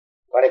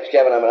My name's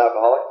Kevin. I'm an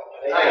alcoholic.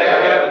 Hi,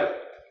 Kevin.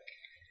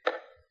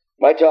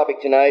 My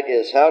topic tonight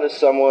is, how does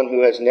someone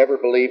who has never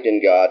believed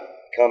in God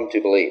come to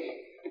believe?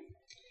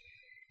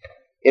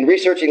 In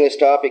researching this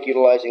topic,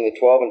 utilizing the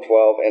 12 and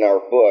 12 and our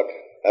book,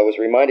 I was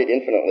reminded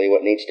infinitely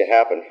what needs to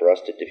happen for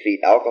us to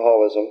defeat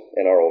alcoholism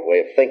and our old way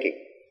of thinking.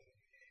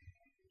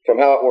 From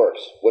how it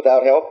works.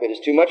 Without help, it is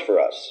too much for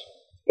us.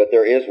 But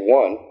there is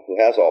one who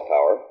has all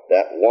power.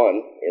 That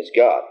one is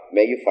God.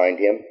 May you find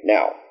him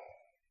now.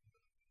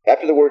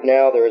 After the word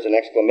now, there is an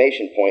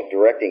exclamation point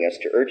directing us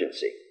to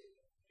urgency.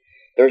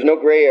 There is no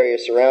gray area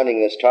surrounding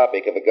this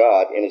topic of a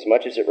God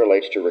inasmuch as it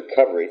relates to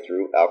recovery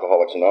through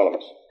Alcoholics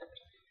Anonymous.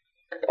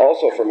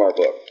 Also from our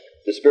book,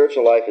 the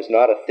spiritual life is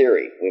not a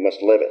theory. We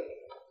must live it.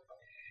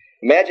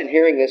 Imagine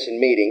hearing this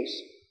in meetings,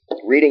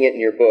 reading it in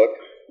your book,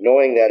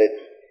 knowing that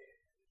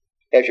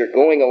as you're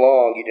going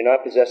along, you do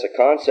not possess a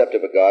concept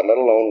of a God, let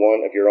alone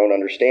one of your own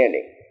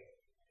understanding.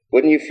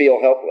 Wouldn't you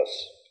feel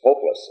helpless,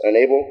 hopeless,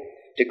 unable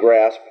to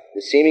grasp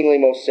the seemingly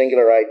most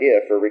singular idea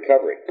for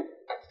recovery?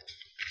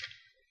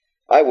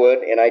 I would,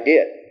 and I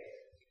did.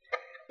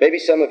 Maybe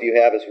some of you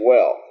have as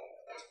well.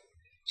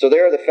 So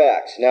there are the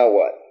facts. Now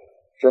what?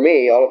 For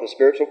me, all of the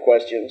spiritual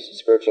questions,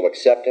 spiritual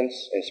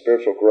acceptance, and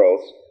spiritual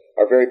growth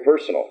are very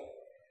personal.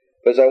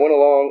 But as I went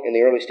along in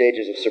the early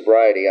stages of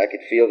sobriety, I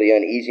could feel the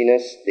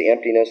uneasiness, the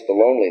emptiness, the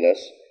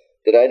loneliness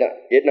that I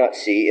did not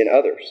see in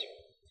others.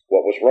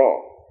 What was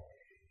wrong?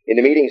 In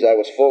the meetings, I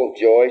was full of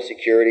joy,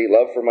 security,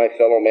 love for my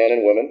fellow men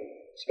and women,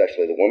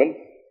 especially the women,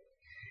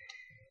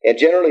 and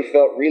generally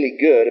felt really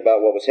good about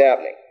what was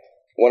happening.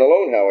 When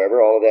alone,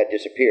 however, all of that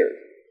disappeared.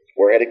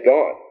 Where had it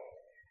gone?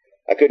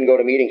 I couldn't go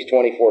to meetings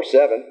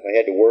 24/7. I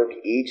had to work,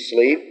 eat,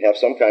 sleep, have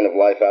some kind of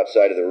life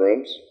outside of the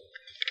rooms.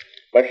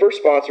 My first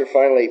sponsor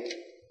finally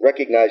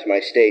recognized my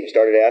state and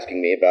started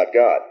asking me about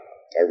God.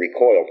 I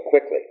recoiled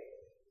quickly.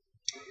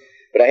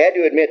 But I had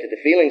to admit that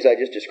the feelings I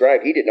just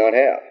described, he did not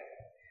have.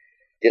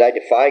 Did I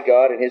defy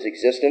God and his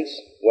existence?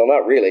 Well,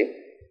 not really,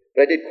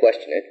 but I did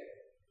question it.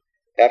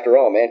 After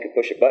all, man could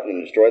push a button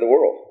and destroy the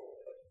world.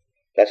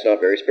 That's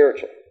not very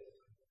spiritual.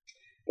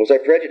 Was I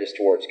prejudiced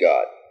towards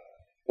God?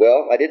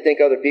 Well, I did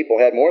think other people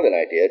had more than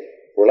I did,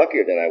 were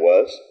luckier than I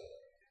was,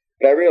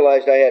 but I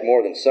realized I had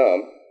more than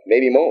some,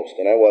 maybe most,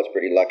 and I was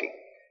pretty lucky,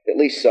 at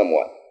least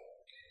somewhat.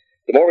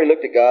 The more we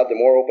looked at God, the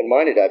more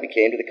open-minded I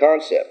became to the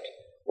concept.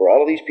 Were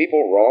all of these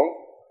people wrong?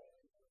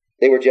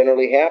 They were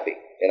generally happy,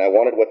 and I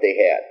wanted what they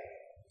had.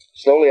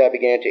 Slowly I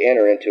began to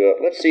enter into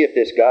a, let's see if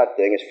this God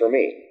thing is for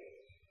me.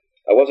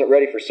 I wasn't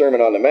ready for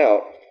Sermon on the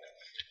Mount.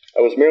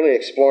 I was merely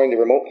exploring the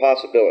remote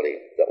possibility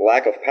that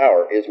lack of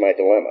power is my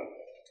dilemma.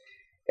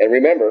 And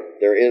remember,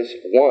 there is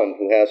one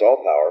who has all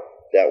power.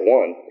 That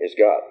one is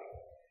God.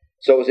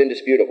 So it was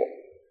indisputable.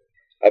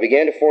 I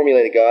began to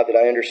formulate a God that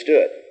I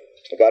understood,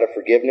 a God of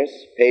forgiveness,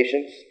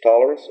 patience,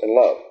 tolerance, and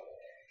love.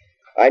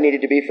 I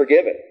needed to be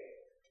forgiven.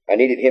 I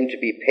needed him to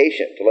be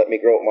patient to let me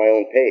grow at my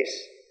own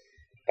pace.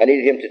 I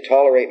needed him to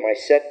tolerate my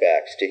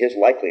setbacks to his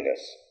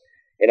likeliness.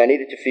 And I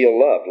needed to feel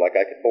loved like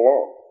I could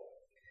belong.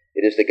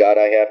 It is the God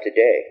I have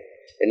today.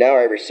 And now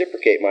I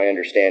reciprocate my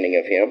understanding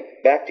of him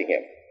back to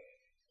him.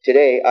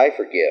 Today I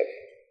forgive.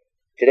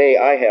 Today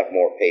I have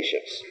more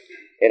patience.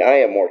 And I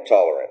am more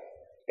tolerant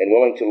and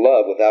willing to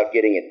love without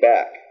getting it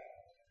back.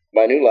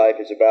 My new life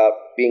is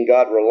about being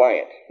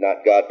God-reliant,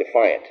 not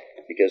God-defiant,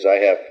 because I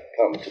have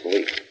come to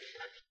believe.